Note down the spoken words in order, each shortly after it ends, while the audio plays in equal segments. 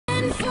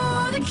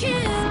a kill.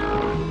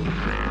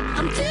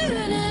 I'm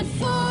doing it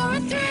for a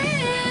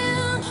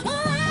thrill.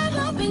 Oh, I'm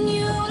hoping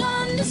you'll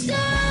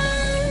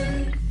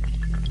understand.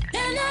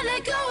 And I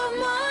let go of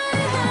my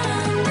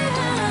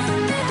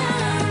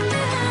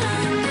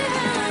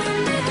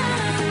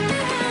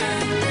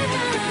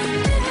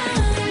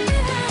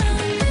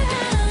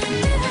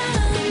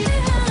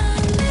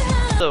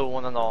Hello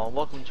one and all,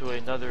 welcome to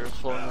another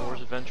Clone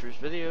Wars Adventures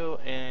video,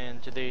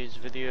 and today's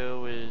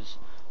video is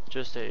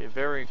just a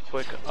very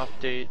quick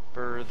update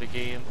for the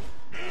game,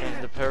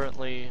 and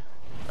apparently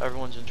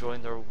everyone's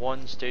enjoying their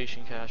one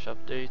station cache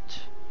update,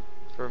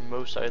 for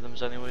most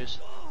items anyways.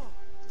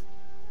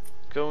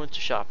 Go into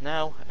shop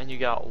now, and you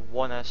got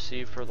 1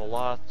 SC for the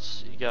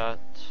lots. You got,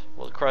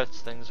 well, the credits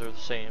things are the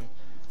same,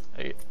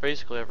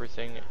 basically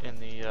everything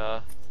in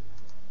the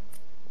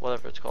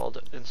whatever it's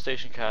called in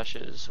station cache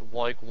is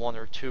like 1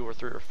 or 2 or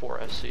 3 or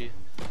 4 SC.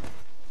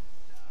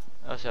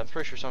 I'm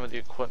pretty sure some of the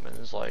equipment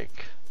is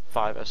like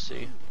 5 SC.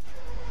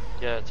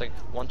 Yeah, it's like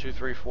 1, 2,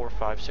 3, 4,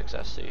 5, 6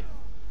 SC.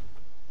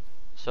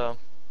 So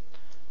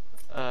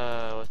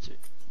let's see.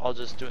 I'll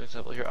just do an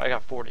example here. I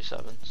got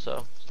 47,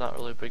 so it's not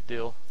really a big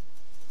deal.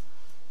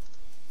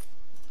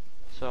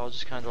 So I'll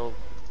just kind of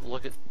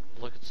look at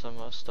some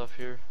stuff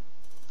here.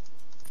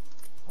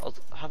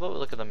 How about we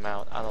look at the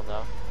mount? I don't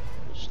know.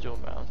 We'll just do a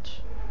mount.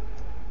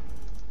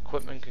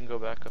 Equipment can go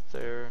back up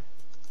there.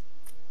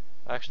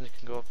 Actions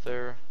can go up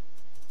there.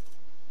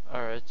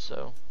 Alright,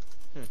 so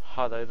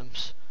hot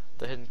items.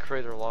 The hidden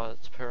crater lot,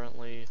 it's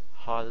apparently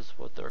hot is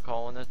what they're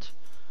calling it.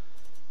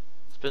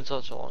 It's been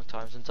such a long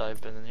time since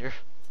I've been in here.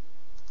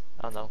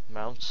 I don't know,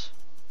 mounts.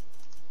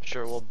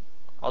 Sure,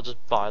 I'll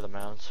just buy the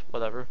mounts,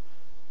 whatever.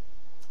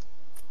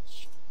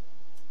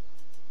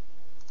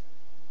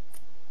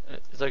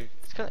 It's like,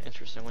 it's kinda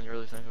interesting when you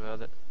really think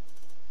about it.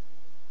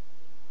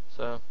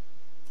 So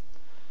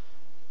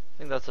I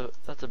think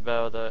that's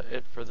about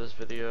it for this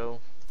video.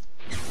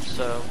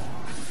 So,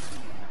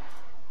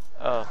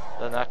 oh,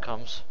 then that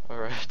comes.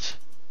 Alright,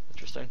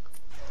 interesting.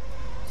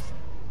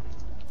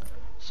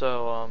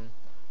 So,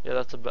 yeah,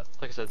 that's about,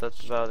 like I said,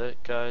 that's about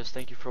it, guys.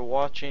 Thank you for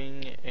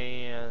watching,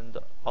 and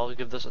I'll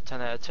give this a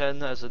 10 out of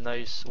 10 as a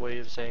nice way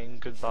of saying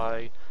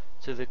goodbye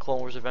to the Clone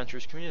Wars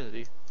Adventures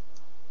community.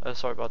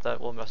 Sorry about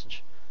that little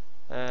message.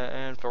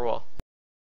 And farewell.